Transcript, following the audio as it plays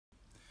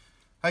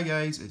Hi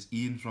guys, it's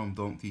Ian from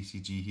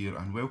DonkTCG here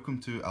and welcome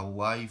to a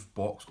live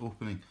box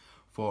opening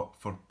for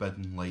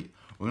Forbidden Light.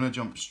 We're going to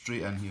jump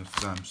straight in here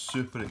because I'm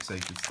super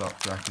excited to start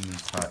cracking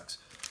these packs.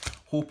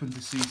 Hoping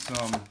to see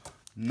some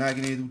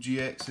Naganadel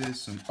GXs,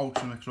 some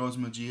Ultra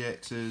Necrozma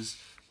GXs,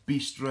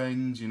 Beast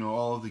Rings, you know,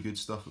 all of the good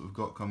stuff that we've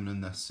got coming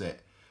in this set.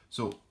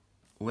 So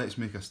let's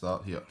make a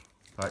start here.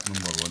 Pack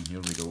number 1,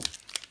 here we go.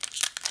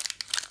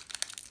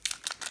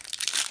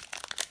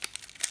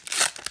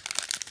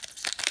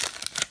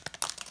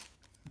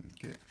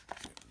 Okay,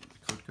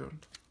 the code card.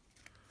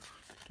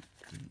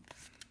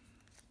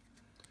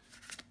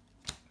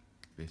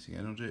 Basic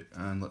energy,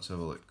 and let's have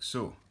a look.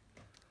 So,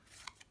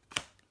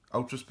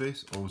 Ultra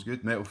Space, always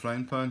good. Metal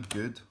Frying Pan,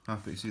 good.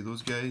 Happy to see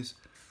those guys.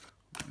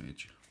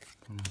 Mage,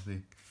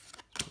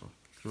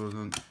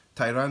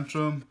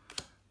 Tyrantrum,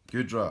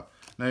 good draw.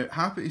 Now,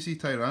 happy to see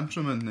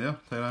Tyrantrum in there.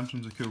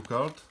 Tyrantrum's a cool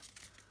card.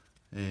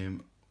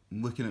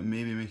 Looking at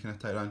maybe making a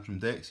Tyrantrum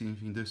deck, seeing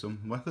if you can do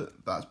something with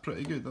it. That's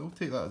pretty good. I'll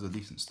take that as a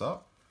decent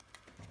start.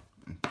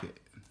 Okay,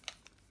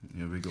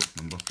 here we go,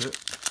 number 2.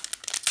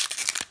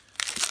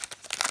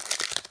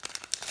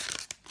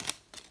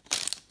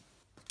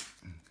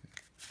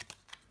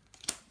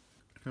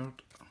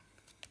 Card.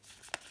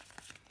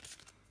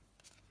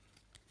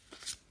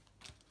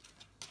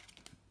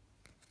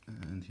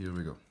 And here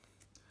we go.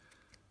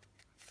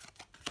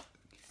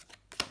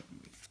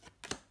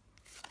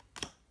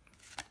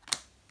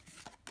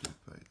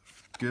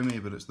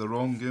 Gumi, but it's the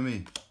wrong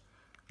Gumi.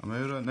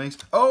 Amira, nice.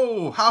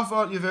 Oh,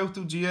 Half-Art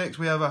Yveltal GX,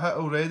 we have a hit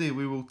already.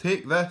 We will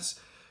take this.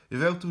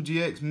 Yveltal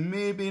GX,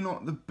 maybe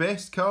not the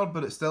best card,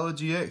 but it's still a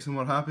GX and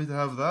we're happy to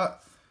have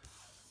that.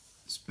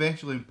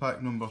 Especially in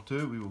pack number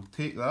 2, we will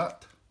take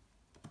that.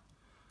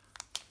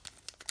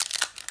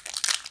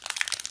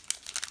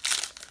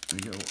 There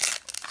we go.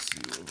 Let's see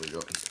what we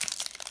got here.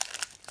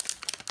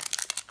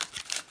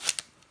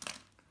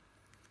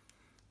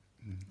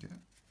 Okay.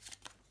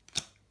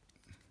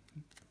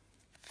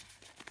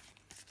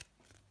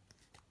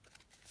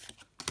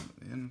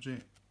 The energy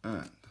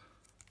and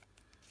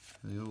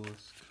the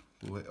Olisk.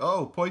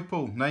 Oh,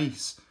 Poipole,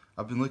 nice.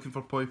 I've been looking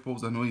for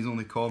Poipoles. I know he's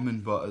only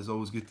common, but it's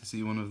always good to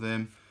see one of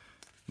them.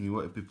 And you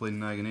want to be playing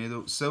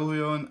Naganadel.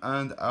 Sylveon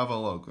and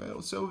Avalugg. Well,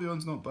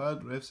 Sylveon's not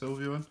bad. Rev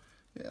Sylveon.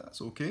 Yeah,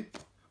 that's okay.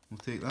 We'll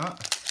take that.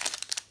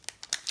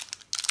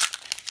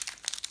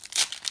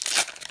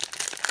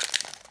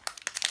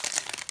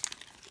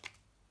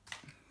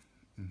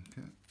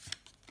 Okay.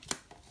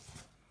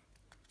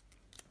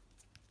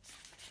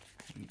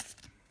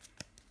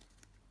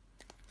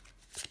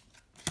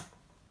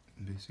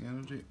 Basic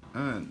energy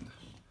and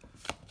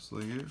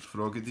Sliggoo,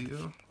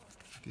 Frogadier.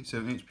 Okay,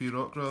 7 HP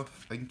Rockruff,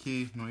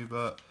 Inkay,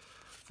 Noibat,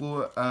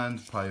 Float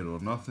and Pyro.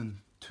 Nothing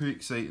too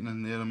exciting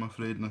in there, I'm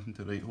afraid. Nothing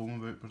to write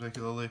home about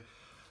particularly.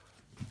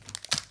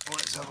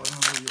 Let's have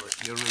another look.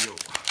 Here we go.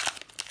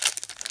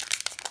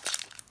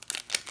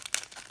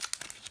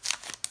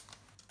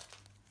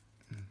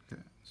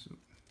 Okay, so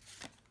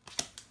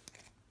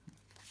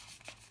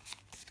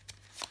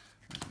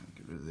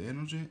get rid of the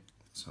energy.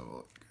 Let's have a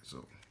look.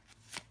 So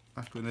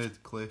Aquanid,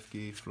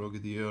 Klefki,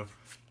 Frogadier,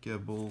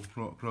 Gible,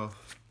 Rockruff,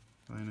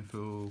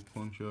 Binacle,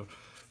 Poncher,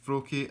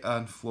 Froakie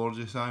and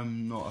Florges.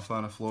 I'm not a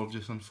fan of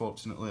Florges,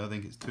 unfortunately. I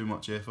think it's too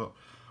much effort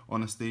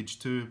on a stage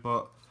 2,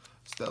 but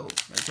still,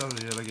 it's a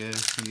rare, I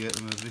guess. You get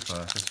them every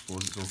pack, I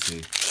suppose it's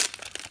okay.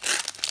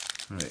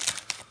 Right,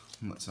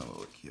 let's have a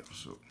look here.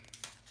 So,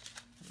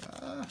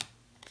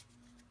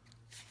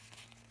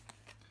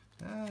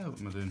 what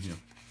am I doing here?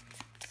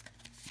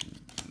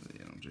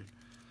 The energy.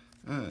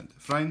 And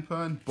Frying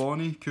Pan,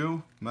 Bonnie,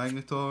 cool.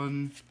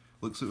 Magneton,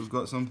 looks like we've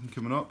got something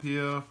coming up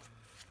here.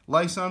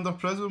 Lysander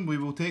Prism, we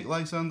will take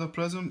Lysander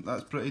Prism,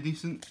 that's pretty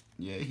decent.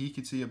 Yeah, he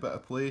could see a bit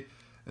of play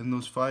in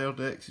those fire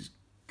decks. He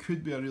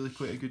could be a really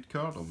quite a good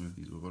card. I'll move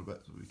these over a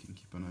bit so we can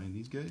keep an eye on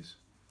these guys.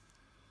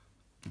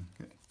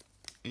 Okay.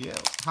 Yeah,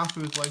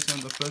 happy with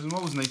Lysander Prism.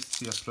 Always nice to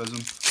see a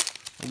Prism.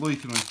 Although you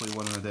can only play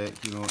one in a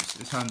deck, you know,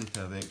 it's handy to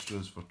have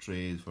extras for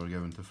trade, for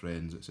giving to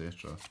friends,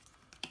 etc.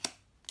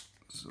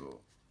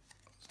 So,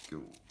 let's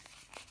go.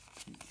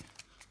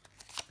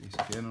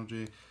 Basic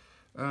energy.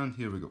 And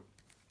here we go.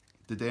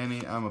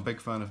 Dedenne, I'm a big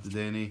fan of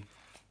Dedenne.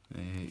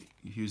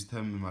 Used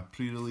him in my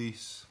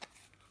pre-release.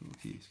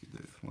 Okay,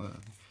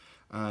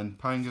 and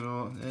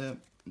Pangoro,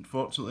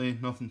 unfortunately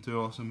nothing too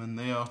awesome in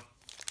there.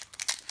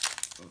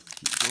 Let's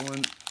keep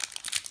going.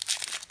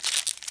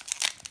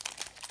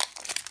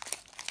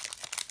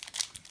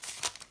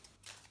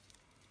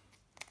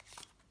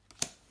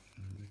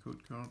 The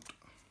code card.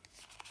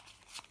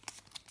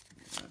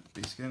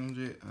 Basic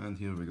energy, and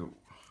here we go.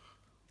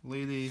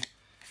 Lady.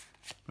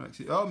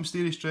 Oh,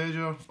 Mysterious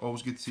Treasure.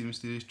 Always good to see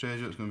Mysterious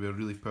Treasure. It's going to be a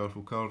really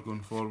powerful card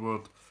going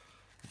forward.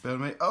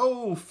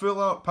 Oh, Full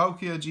Art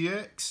Palkia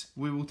GX.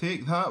 We will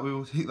take that. We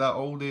will take that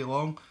all day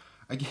long.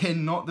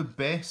 Again, not the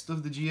best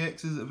of the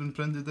GXs that have been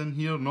printed in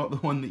here. Not the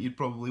one that you'd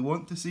probably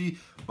want to see.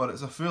 But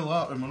it's a full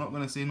art and we're not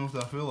going to say no to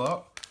a full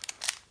art.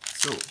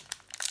 So,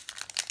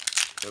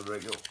 there we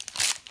go.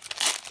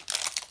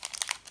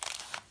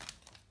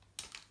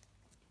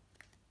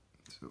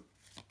 So,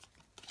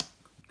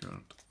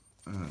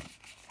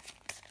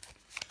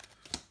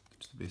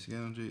 Just the basic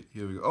energy.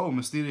 Here we go. Oh,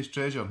 Mysterious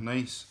Treasure.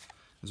 Nice.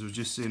 As I was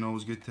just saying,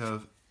 always good to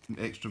have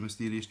extra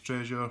Mysterious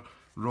Treasure.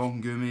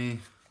 Wrong Gumi,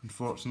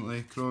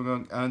 unfortunately.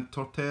 Croagunk and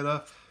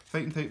Torterra.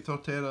 Fighting type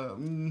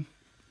Torterra.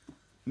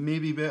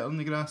 Maybe better than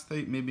the grass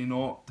type, maybe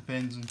not.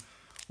 Depends on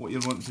what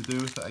you're wanting to do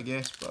with it, I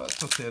guess. But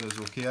Torterra's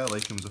okay. I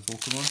like him as a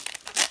Pokemon.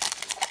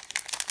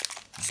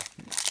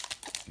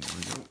 Here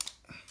we go.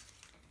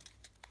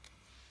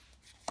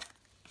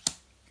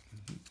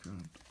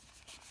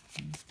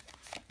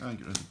 And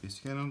get rid of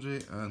basic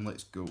energy, and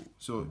let's go.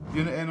 So,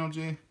 unit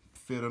energy,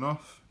 fair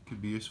enough,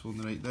 could be useful in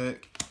the right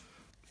deck.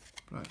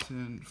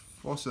 Practicing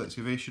Fossil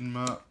Excavation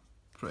map,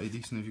 pretty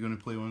decent if you're going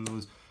to play one of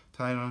those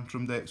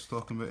Tyrantrum decks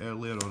talking about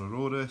earlier, or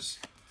Aurorus.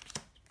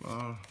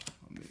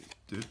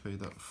 Dupay,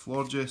 that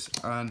Florges,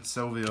 and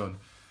Sylveon.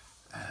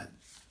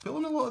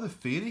 Pulling a lot of the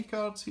fairy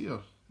cards here,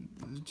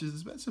 which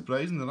is a bit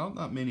surprising. There aren't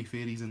that many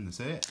fairies in the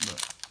set,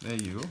 but there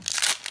you go.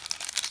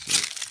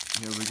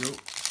 So, here we go.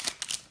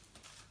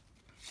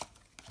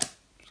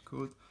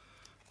 Code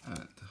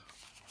and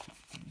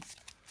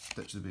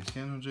ditch the basic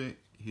energy.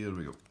 Here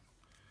we go.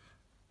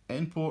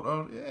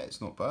 Importer, yeah,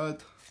 it's not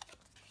bad.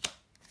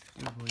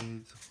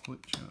 Giveblade,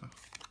 Glitcher,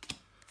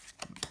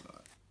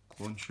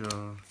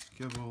 Cloncher,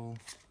 Gibble,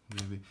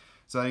 maybe.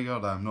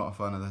 Zygarde, I'm not a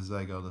fan of this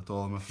Zygarde at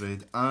all, I'm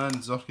afraid. And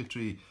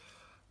Xurkitree.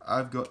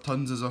 I've got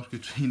tons of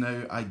Xurkitree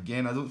now.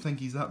 Again, I don't think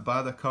he's that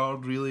bad a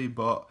card really,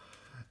 but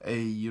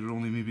you're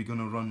only maybe going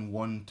to run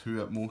 1,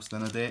 2 at most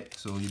in a deck,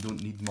 so you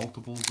don't need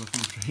multiples, I'm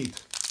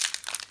afraid.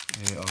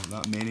 Or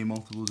that many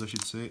multiples, I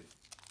should say.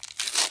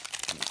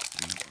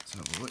 Let's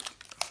have a look.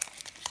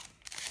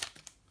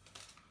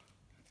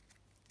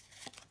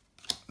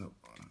 Oh.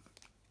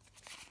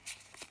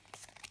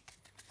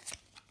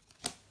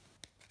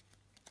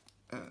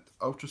 And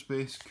Ultra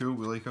Space, cool,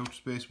 we like Ultra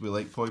Space, we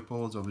like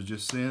Poipods, I was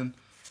just saying.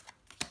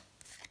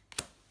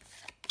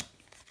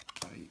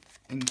 Right,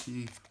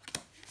 Inky,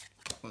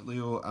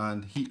 Leo,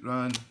 and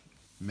Heatran.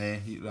 Meh,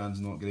 Heatran's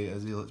not great,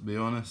 is he? Let's be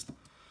honest.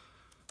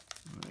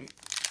 Right.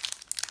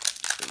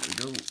 There we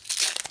go.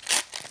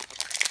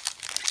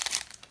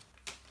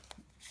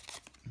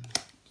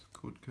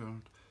 Code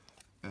card.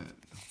 And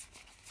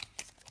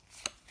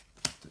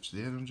touch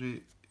the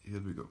energy.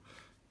 Here we go.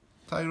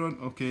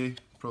 Tyron, okay.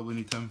 Probably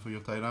need him for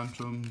your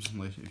Tyrantrums,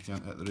 unless you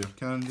can't hit the rare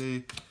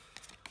candy.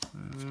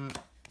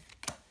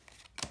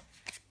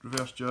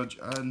 Reverse Judge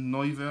and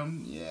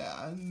Noivern.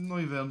 Yeah,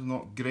 Noivern's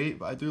not great,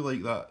 but I do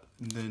like that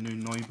the new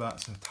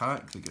Noibat's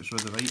attack that gets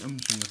rid of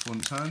items from the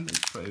opponent's hand. It's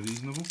pretty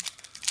reasonable.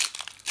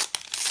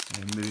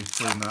 And maybe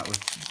playing that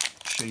with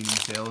Shining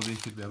Celebi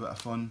could be a bit of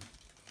fun,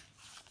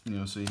 you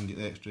know, so you can get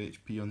the extra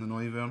HP on the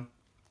Noivern.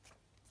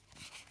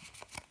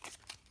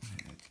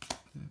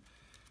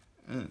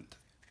 And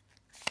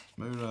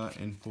Maura,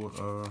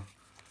 Importer,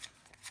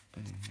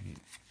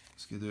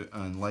 Skidoo,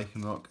 and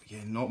Lycanroc.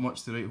 Again, not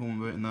much to write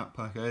home about in that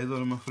pack either,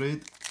 I'm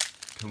afraid.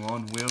 Come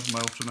on, where's my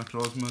Ultra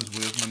Necrozmas,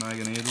 where's my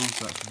Naganadels?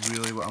 That's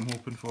really what I'm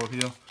hoping for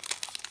here.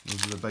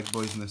 Those are the big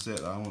boys in the set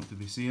that I want to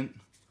be seeing.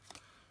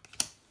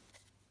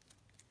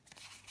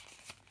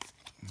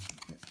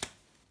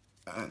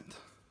 And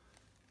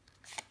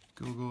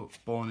Go-Go,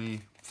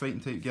 Bonnie, Fighting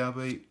type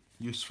Gabite,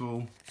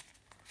 useful.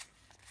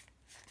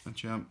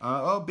 Machamp.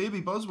 Oh,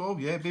 Baby Buzzwole,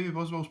 yeah, Baby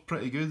Buzzwole's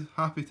pretty good.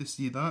 Happy to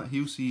see that.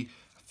 He'll see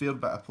a fair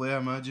bit of play, I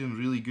imagine.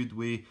 Really good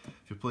way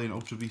if you're playing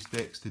Ultra Beast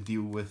decks to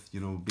deal with,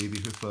 you know, Baby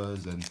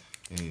Hoopas and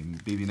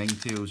Baby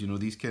Ninetales, you know,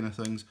 these kind of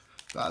things.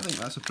 But I think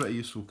that's a pretty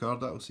useful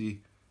card. That'll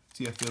see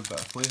a fair bit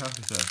of play.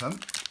 Happy to have him.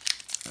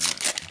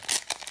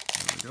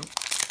 There we go.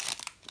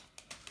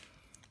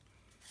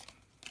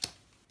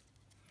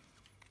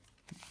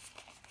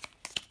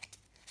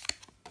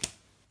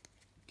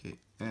 Okay,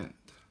 and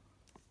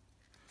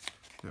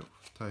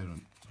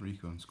Tyrant,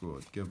 Recon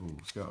Squad, Gibble,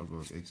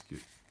 Scatterbug,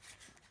 Execute,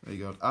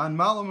 Ryguard, and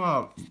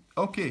Malamar!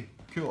 Okay,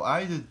 cool.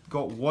 I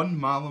got one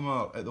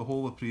Malamar at the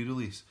whole of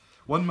pre-release.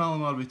 One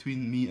Malamar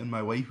between me and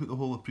my wife at the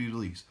whole of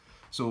pre-release.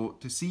 So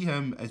to see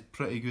him is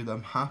pretty good.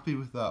 I'm happy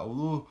with that.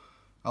 Although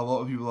a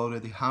lot of people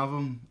already have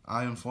him,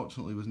 I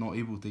unfortunately was not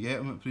able to get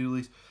him at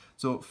pre-release.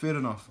 So fair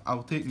enough.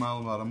 I'll take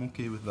Malamar. I'm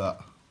okay with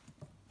that.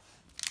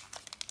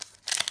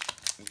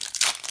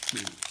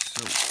 Okay,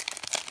 so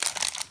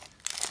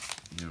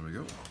here we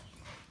go.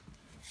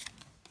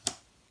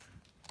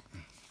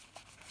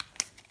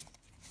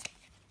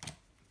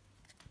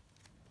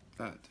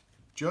 And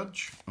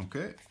Judge,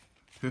 okay.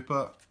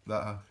 Hoopa,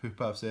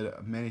 Hoopa, I've said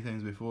it many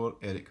times before.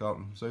 Eric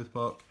Carton from South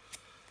Park.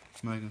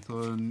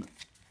 Magneton.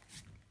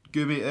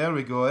 Gumi, there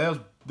we go. There's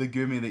the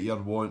Gumi that you're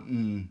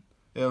wanting.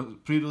 There's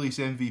pre-release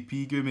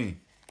MVP Gumi.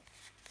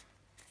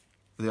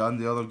 And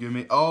the other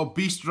Gumi. Oh,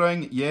 Beast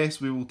Ring.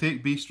 Yes, we will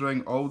take Beast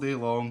Ring all day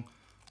long.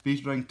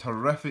 Beast Ring,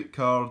 terrific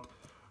card.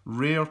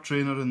 Rare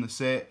trainer in the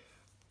set.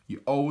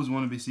 You always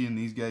want to be seeing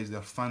these guys.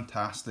 They're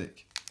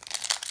fantastic.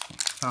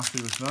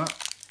 Happy with that.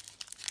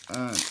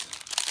 And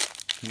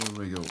here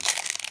we go.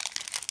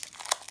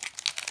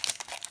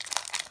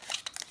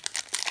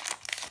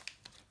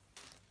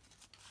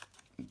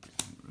 Get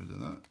rid of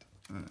that.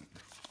 And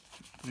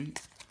 3.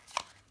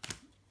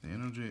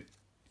 energy.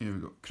 Here we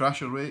go.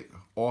 Crasher Rake,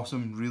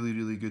 awesome, really,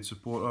 really good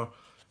supporter.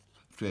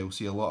 We'll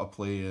see a lot of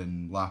play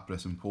in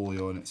Lapras and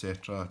Polion,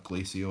 etc.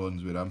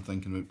 Glaceon's where I'm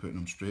thinking about putting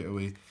him straight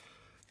away.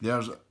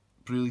 There's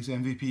Pre-Release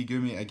MVP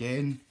Gumi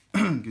again.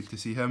 Good to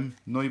see him.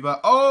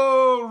 Noibat.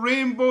 Oh,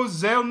 Rainbow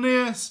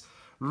Xerneas!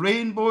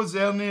 Rainbow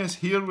Xerneas,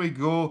 here we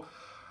go.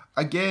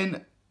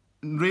 Again,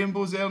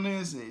 Rainbow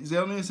Xerneas.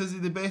 Xerneas, is he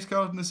the best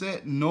card in the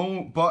set?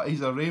 No, but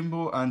he's a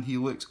rainbow and he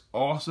looks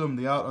awesome.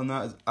 The art on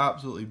that is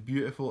absolutely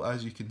beautiful,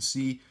 as you can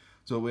see.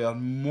 So we are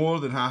more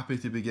than happy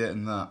to be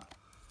getting that.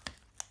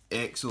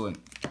 Excellent.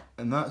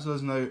 And that's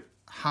us now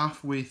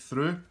halfway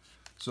through.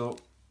 So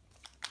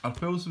our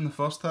pulls from the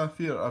first half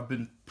here have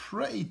been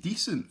pretty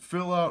decent.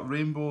 Full art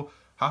rainbow,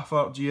 half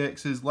art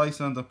GXs,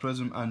 Lysander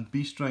Prism and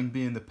B-String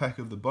being the pick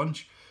of the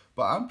bunch.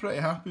 But I'm pretty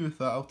happy with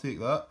that, I'll take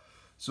that.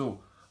 So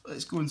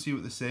let's go and see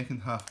what the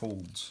second half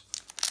holds.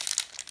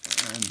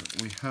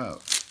 And we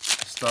have,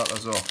 to start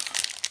us off.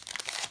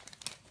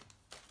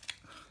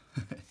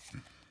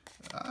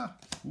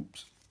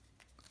 Oops.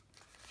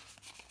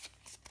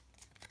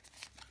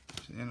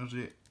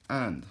 Energy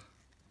and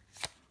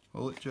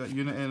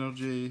Unit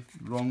Energy,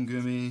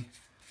 Rongumi,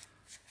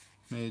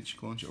 Mage,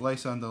 Concha,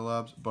 Lysander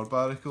Labs,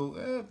 Barbarical.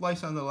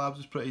 Lysander Labs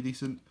is pretty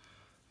decent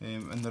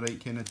in the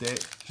right kind of deck,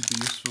 could be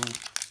useful.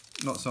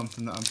 Not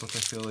something that I'm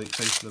particularly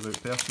excited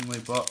about personally,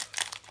 but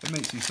it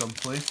might see some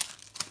play.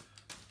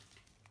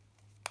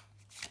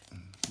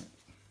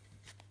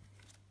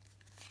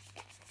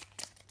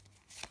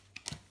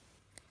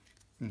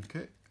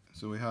 Okay,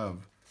 so we have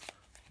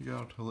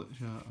Guard,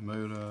 Helicia,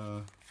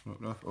 Amaura,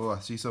 Rockruff. Oh, I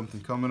see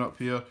something coming up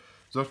here.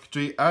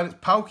 Xurkitree, and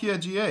it's Palkia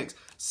GX.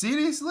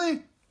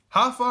 Seriously?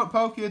 Half art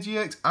Palkia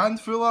GX and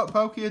full art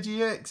Palkia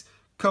GX?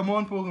 Come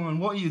on, Pokemon,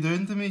 what are you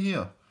doing to me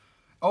here?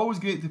 Always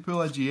great to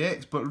pull a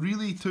GX, but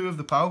really two of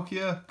the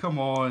Palkia? Come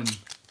on.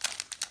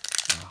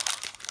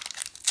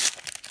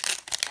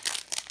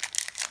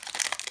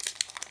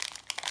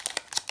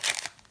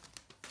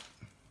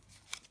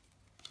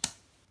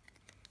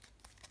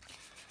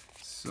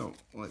 So,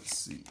 let's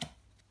see.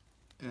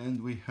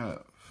 And we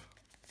have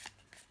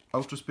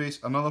Ultra Space,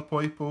 another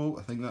Poipo.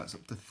 I think that's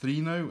up to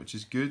 3 now, which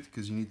is good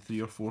because you need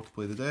 3 or 4 to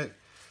play the deck.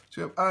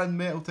 So we have, and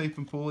Metal type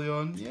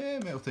Empoleon. Yeah,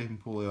 Metal type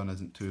Empoleon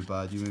isn't too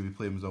bad. You maybe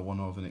play him as a one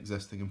of an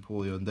existing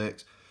Empoleon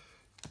decks.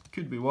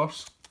 Could be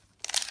worse.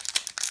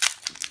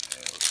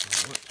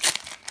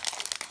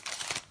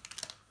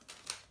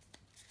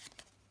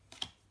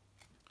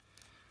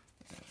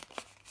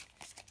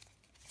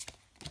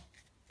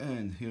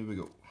 And here we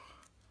go.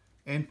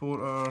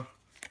 Enporter,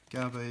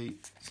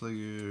 Gabite,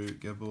 Sliggoo,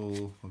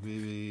 Gibble, my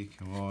baby,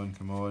 come on,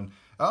 come on.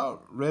 Ah,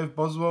 Rev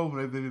Buzzwole,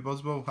 Rev Baby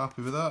Buzzwole,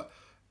 happy with that.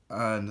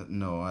 And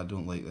no, I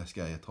don't like this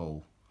guy at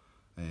all.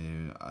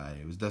 I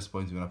was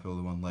disappointed when I pulled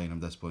him online,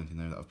 I'm disappointed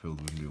now that I've pulled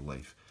him in real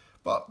life.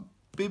 But,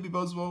 Baby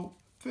Buzzwole,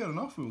 fair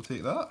enough, we will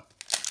take that.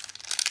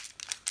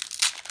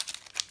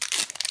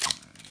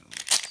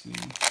 Let's see.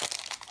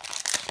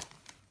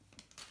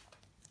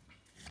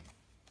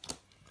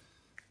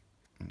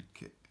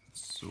 Okay,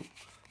 so,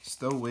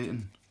 still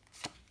waiting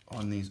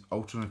on these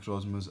Ultra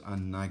Necrozmas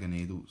and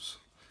Naganedos.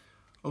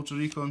 Ultra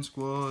Recon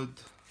Squad.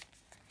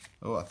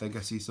 Oh, I think I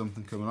see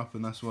something coming up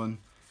in this one.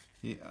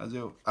 Yeah,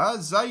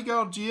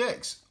 Zygarde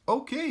GX.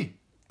 Okay,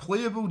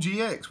 playable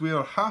GX. We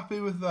are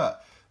happy with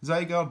that.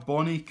 Zygarde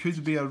Bonnie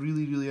could be a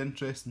really, really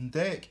interesting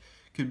deck.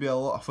 Could be a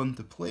lot of fun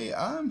to play.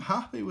 I'm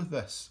happy with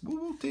this.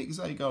 We'll take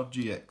Zygarde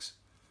GX.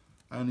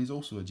 And he's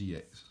also a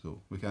GX,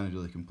 so we can't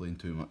really complain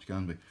too much,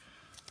 can we?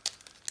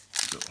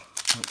 So,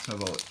 let's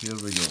have a look. Here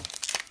we go.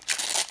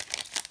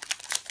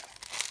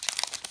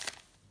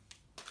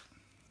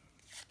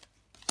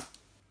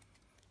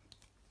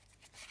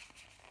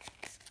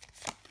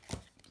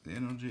 The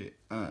energy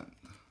and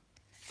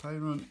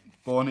Tyrant,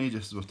 Bonnie,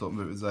 just as we're talking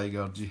about with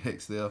Zygarde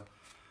GX there.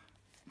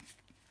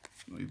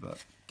 Way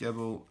back,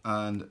 Gibble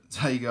and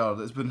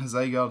Zygarde. It's been a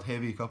Zygarde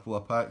heavy couple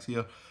of packs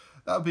here.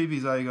 That baby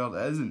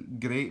Zygarde isn't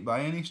great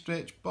by any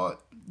stretch,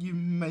 but you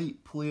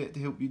might play it to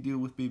help you deal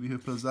with baby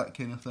hoopers, that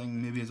kind of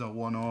thing. Maybe as a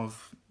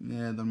one-off.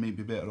 Yeah, there might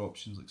be better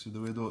options like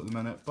Sudowoodo at the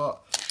minute,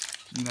 but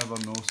you never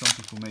know. Some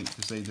people might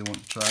decide they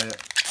want to try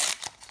it.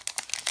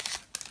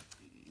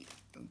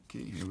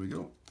 Okay, here we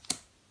go.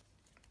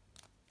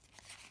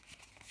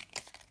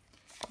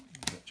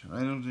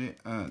 Energy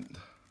and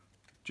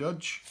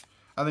Judge.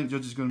 I think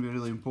Judge is going to be a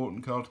really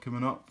important card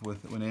coming up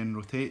with when N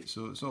rotates,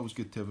 so it's always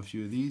good to have a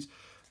few of these.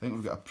 I think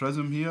we've got a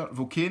Prism here.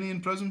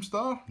 Volcanion Prism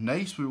Star.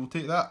 Nice, we will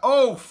take that.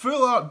 Oh,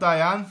 full art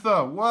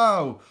Diantha.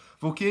 Wow.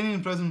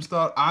 Volcanion Prism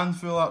Star and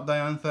full art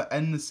Diantha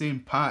in the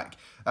same pack.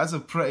 That's a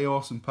pretty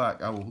awesome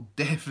pack. I will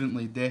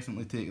definitely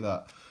take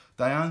that.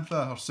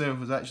 Diantha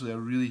herself is actually a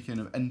really kind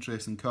of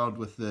interesting card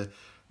with the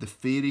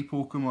fairy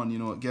Pokemon. You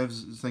know, it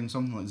gives things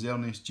something like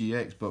Xerneas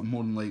GX, but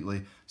more than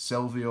likely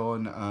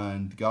Sylveon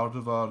and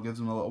Gardevoir gives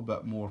them a little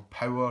bit more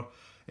power,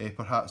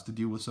 perhaps to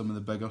deal with some of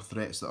the bigger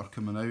threats that are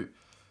coming out.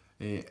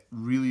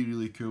 Really,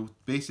 really cool.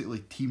 Basically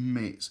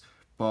teammates,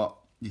 but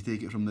you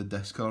take it from the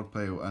discard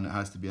pile and it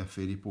has to be a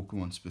fairy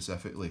Pokemon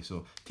specifically.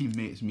 So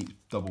teammates meets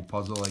double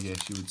puzzle, I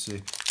guess you would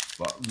say.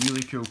 But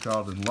really cool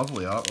card and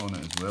lovely art on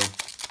it as well.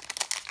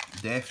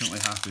 Definitely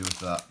happy with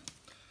that.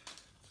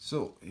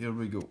 So here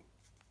we go.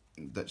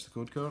 Ditch the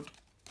code card.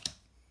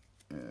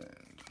 And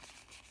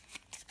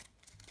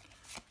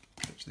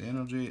ditch the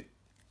energy.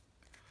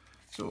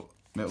 So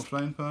metal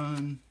frying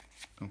pan.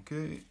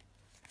 Okay.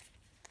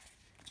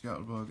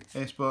 Scatterbug,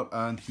 Esper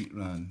and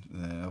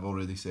Heatran. I've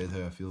already said how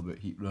I feel about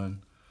Heatran.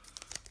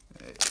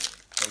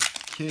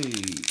 Okay,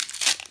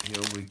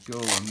 here we go.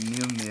 I'm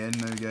nearing the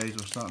end now, guys.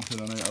 We're starting to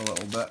run out a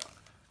little bit.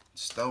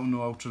 Still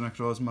no Ultra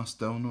Necrozma,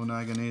 still no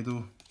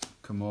Naganado.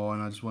 Come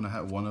on, I just want to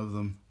hit one of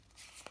them.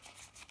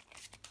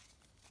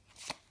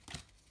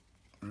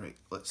 Right,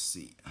 let's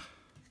see.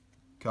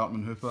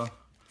 Cartman Hooper,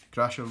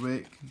 Crasher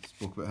Wake.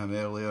 Spoke about him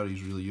earlier,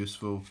 he's really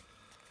useful.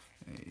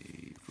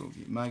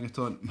 Froggy,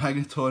 Magneton,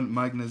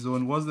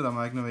 Magnezone. Was there a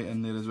Magnemite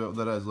in there as well?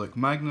 There is. Look,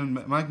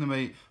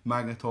 Magnemite,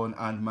 Magneton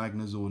and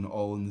Magnezone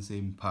all in the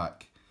same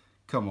pack.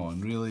 Come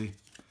on, really?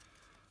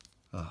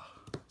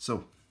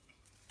 So,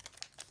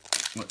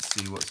 let's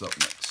see what's up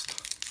next.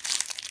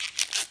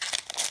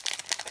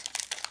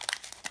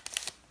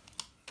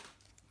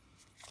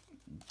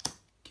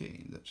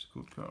 Okay, that's the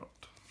code card.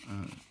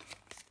 And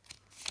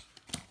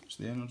it's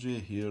the energy.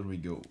 Here we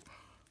go.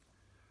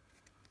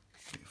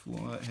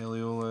 Float,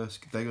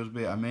 Heliolisk,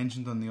 Diggersby. I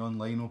mentioned on the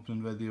online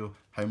opening video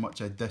how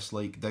much I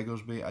dislike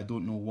Diggersby. I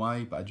don't know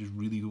why, but I just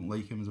really don't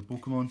like him as a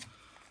Pokemon.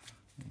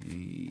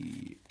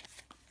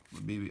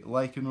 Maybe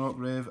Lycanroc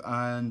Rev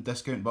and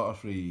Discount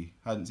Butterfree.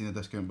 Hadn't seen a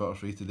Discount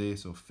Butterfree today,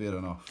 so fair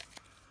enough.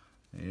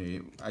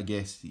 I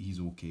guess he's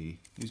okay.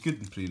 He's good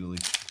in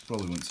pre-release.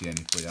 Probably won't see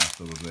any play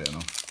afterwards, right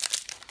enough.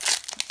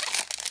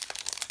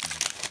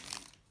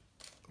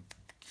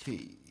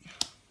 Okay.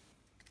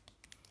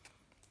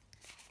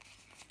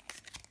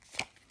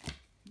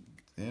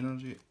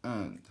 Energy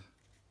and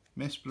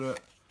Mesprit,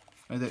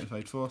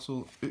 Identified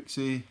Fossil,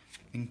 Uxie,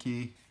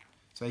 Inkay,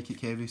 Psychic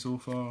Heavy so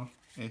far,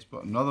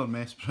 Esper, another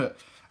Mesprit,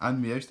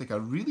 and Meowstic. A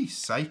really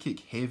psychic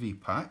heavy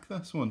pack,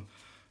 this one.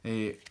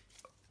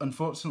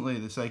 Unfortunately,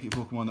 the psychic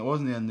Pokemon that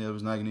wasn't in there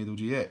was Naganado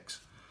GX.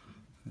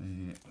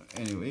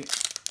 Anyway.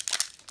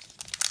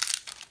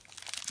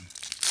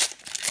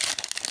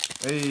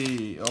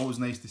 Hey, always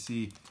nice to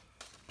see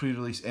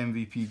pre-release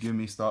MVP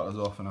Gumi start us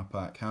off in a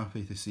pack.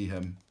 Happy to see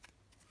him.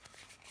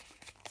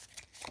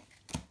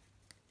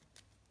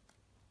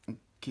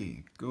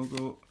 Okay,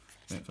 Go-Go,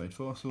 Identified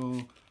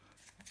Fossil,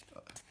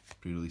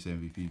 pre-release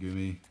MVP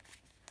Gumi,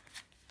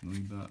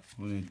 Noibat,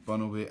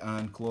 Bunnelby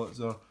and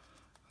Klotzer.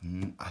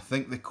 I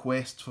think the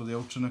quest for the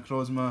Ultra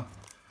Necrozma,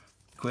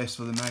 quest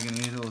for the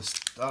Naganadel is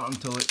starting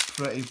to look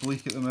pretty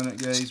bleak at the minute,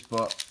 guys,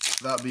 but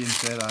that being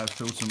said, I have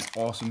pulled some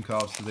awesome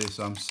cards today,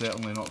 so I'm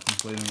certainly not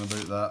complaining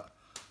about that.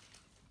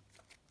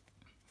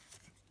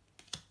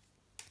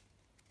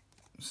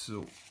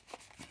 So,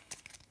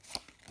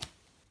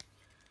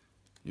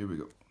 here we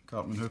go.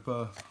 Cartman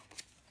Hooper,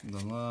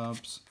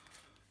 Labs,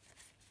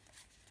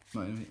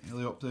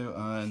 Helioptile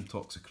and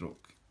Toxicroak.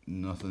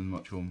 Nothing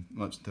much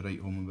to write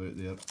home about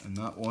there in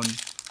that one.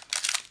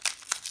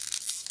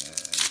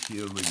 And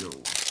here we go.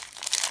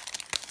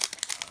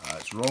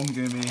 It's wrong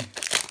Gumi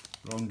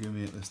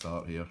at the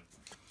start here.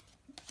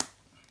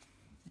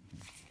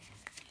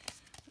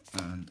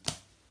 And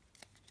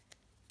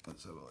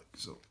let's have a look.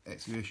 So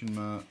Excavation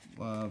Mat,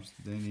 Labs,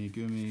 Denny,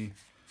 Gumi,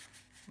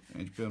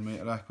 Edge Permite,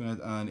 Araquanid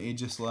and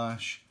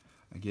Aegislash.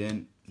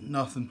 Again,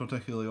 nothing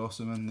particularly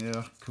awesome in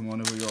there. Come on,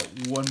 have we got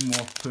one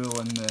more pull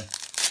in the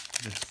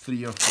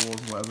 3 or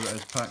 4, whatever it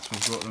is, packs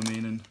we've got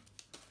remaining.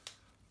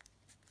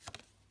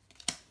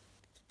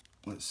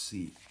 Let's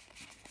see.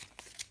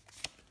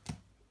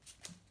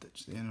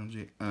 Ditch the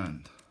energy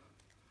and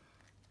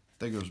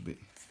Diggersby,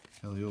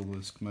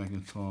 Heliolisk,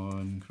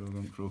 Magneton,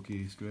 Krogunk,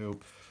 Croaky,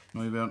 Squelp,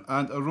 Noivern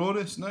and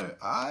Aurorus. Now,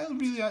 I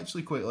really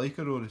actually quite like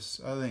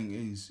Aurorus. I think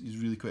he's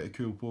really quite a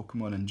cool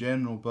Pokemon in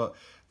general, but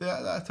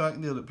that attack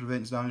there that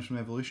prevents damage from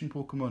evolution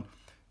Pokemon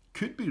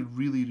could be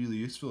really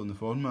useful in the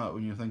format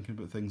when you're thinking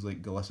about things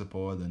like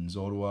Golisopod and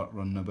Zoroark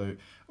running about.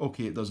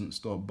 Okay, it doesn't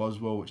stop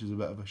Buzzwole, which is a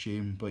bit of a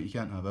shame, but you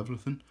can't have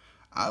everything.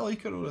 I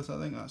like Aurorus. I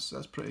think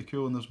that's pretty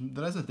cool, and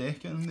there is a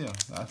deck in there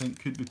that I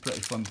think could be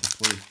pretty fun to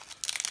play.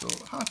 So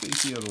happy to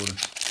see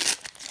Aurorus.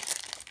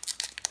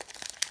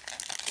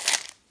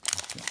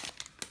 Okay.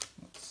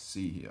 Let's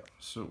see here.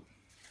 So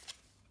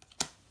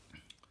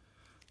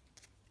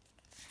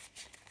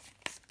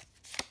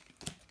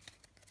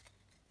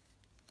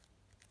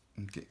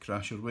okay,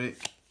 Crasher Wake,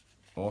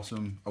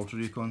 awesome. Ultra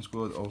Recon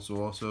Squad, also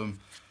awesome.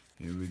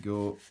 Here we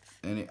go.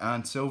 And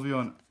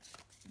Sylveon.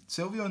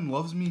 Sylveon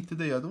loves me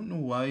today. I don't know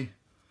why.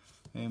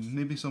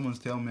 Maybe someone's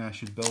telling me I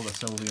should build a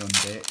Sylveon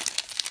deck.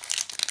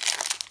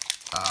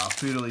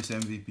 Pre-release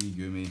MVP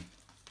Gumi.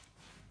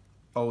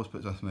 Always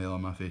puts a smile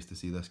on my face to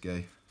see this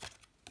guy.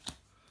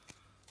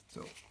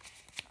 So,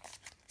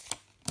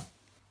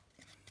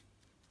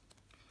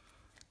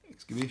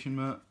 Excavation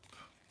Map,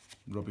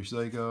 Rubbish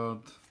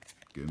Zygarde,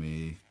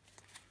 Gumi,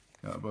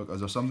 Scatterbug. Is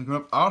there something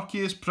coming up?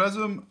 Arceus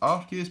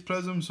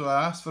Prism, so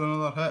I asked for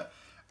another hit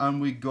and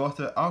we got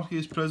it.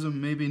 Arceus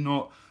Prism, maybe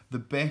not the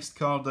best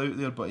card out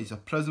there, but he's a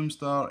Prism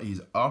Star, he's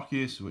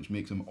Arceus, which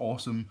makes him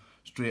awesome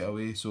straight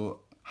away, so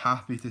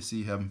happy to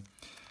see him.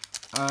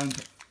 And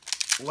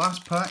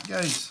last pack,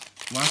 guys,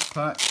 last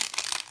pack.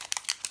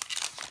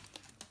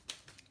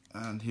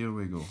 And here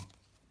we go.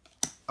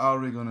 Are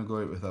we going to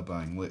go out with a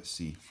bang? Let's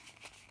see.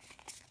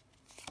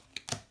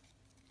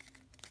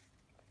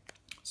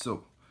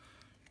 So,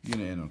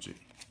 Unit Energy,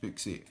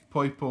 Pixie,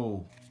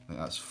 Poipole, I think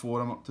that's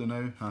 4 I'm up to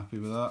now, happy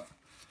with that.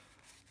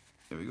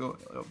 There we go,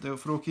 Update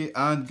for OK,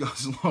 and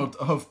Guzzlord,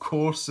 of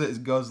course it's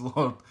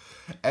Guzzlord.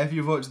 If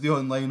you've watched the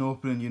online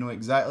opening, you know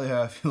exactly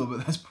how I feel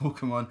about this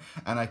Pokemon,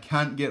 and I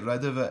can't get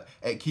rid of it.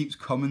 It keeps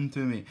coming to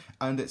me,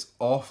 and it's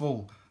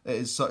awful. It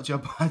is such a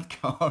bad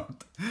card,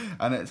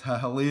 and it's a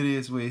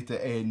hilarious way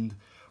to end.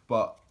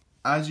 But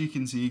as you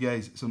can see,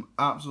 guys, some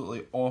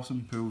absolutely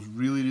awesome pulls.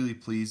 Really, really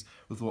pleased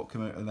with what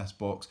came out of this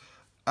box.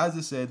 As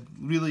I said,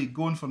 really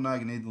going for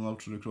Naganadel and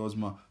Ultra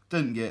Necrozma.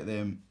 Didn't get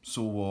them,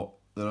 so what?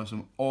 There are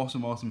some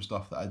awesome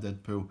stuff that I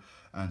did pull,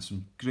 and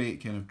some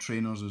great kind of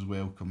trainers as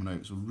well coming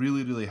out. So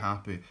really, really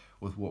happy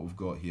with what we've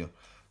got here.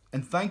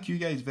 And thank you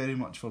guys very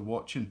much for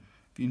watching.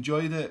 If you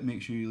enjoyed it,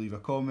 make sure you leave a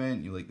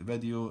comment, you like the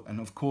video, and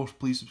of course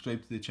please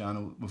subscribe to the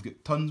channel. We've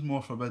got tons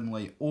more Forbidden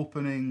Light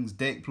openings,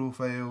 deck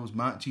profiles,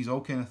 matches,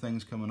 all kind of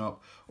things coming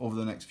up over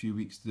the next few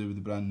weeks to do with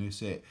the brand new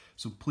set.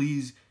 So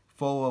please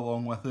follow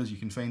along with us. You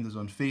can find us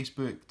on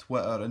Facebook,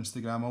 Twitter,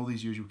 Instagram, all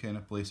these usual kind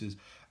of places.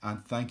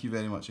 And thank you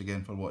very much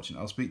again for watching.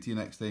 I'll speak to you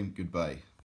next time. Goodbye.